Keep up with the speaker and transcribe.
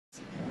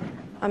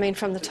I mean,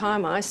 from the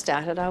time I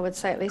started, I would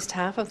say at least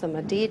half of them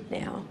are dead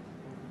now.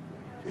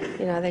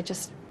 You know, they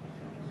just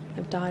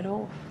have died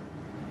off.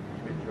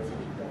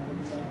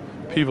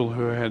 People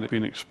who had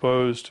been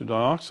exposed to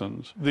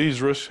dioxins,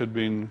 these risks had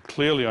been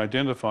clearly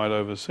identified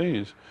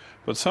overseas,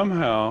 but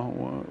somehow,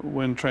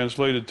 when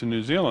translated to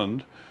New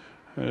Zealand,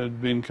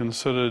 had been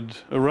considered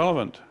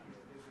irrelevant,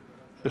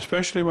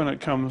 especially when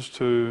it comes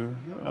to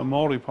a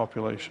Māori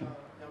population.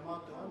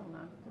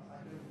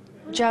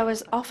 Joe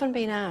has often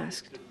been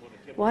asked,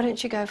 why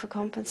don't you go for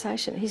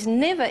compensation? He's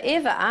never,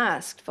 ever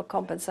asked for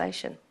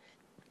compensation.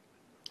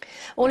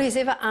 All he's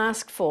ever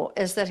asked for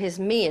is that his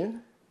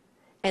men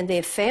and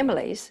their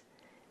families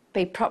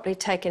be properly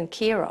taken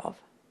care of,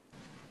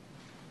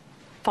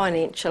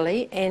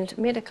 financially and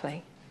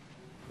medically.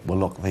 Well,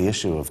 look, the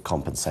issue of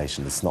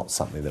compensation is not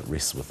something that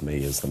rests with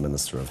me as the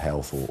Minister of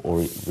Health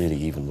or really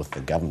even with the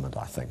government,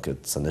 I think.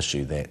 It's an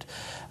issue that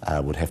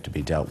would have to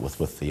be dealt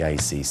with the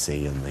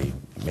ACC and the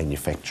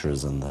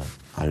manufacturers and the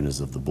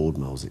owners of the board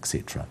mills,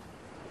 etc.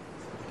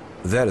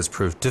 That has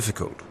proved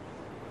difficult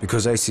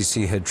because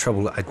ACC had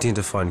trouble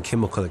identifying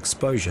chemical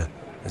exposure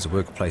as a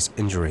workplace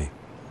injury.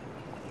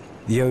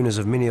 The owners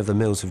of many of the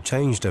mills have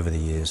changed over the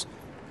years,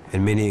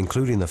 and many,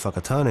 including the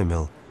Whakatane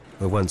mill,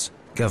 were once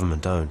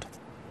government-owned.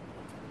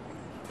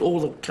 All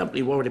the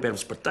company worried about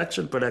was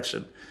production.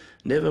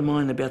 Never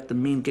mind about the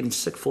men getting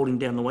sick, falling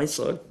down the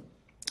wayside,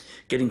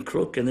 getting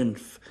crook and then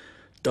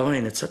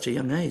dying at such a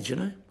young age, you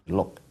know.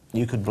 Look,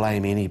 you could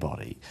blame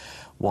anybody.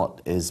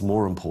 What is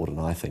more important,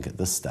 I think, at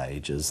this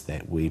stage is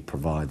that we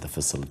provide the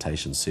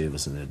facilitation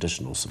service and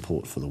additional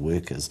support for the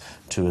workers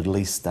to at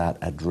least start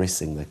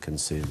addressing the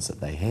concerns that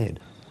they had.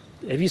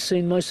 Have you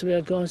seen most of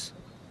our guys?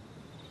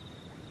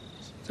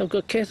 They've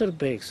got catheter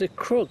bags, they're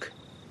crook,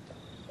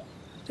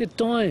 they're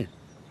dying.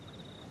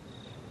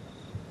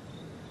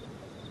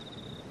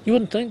 You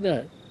wouldn't think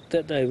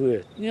that they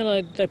were. You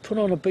know, they put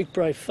on a big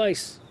brave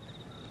face.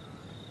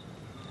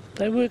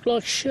 They work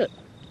like shit.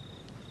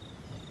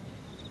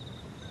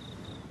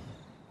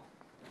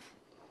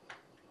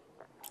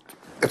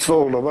 It's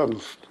all the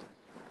ones.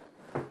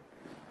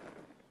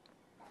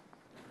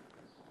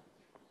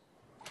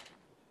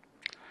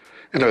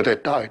 You know,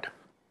 that died.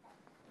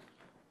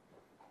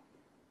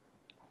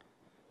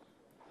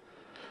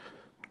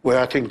 Where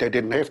I think they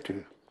didn't have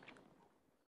to.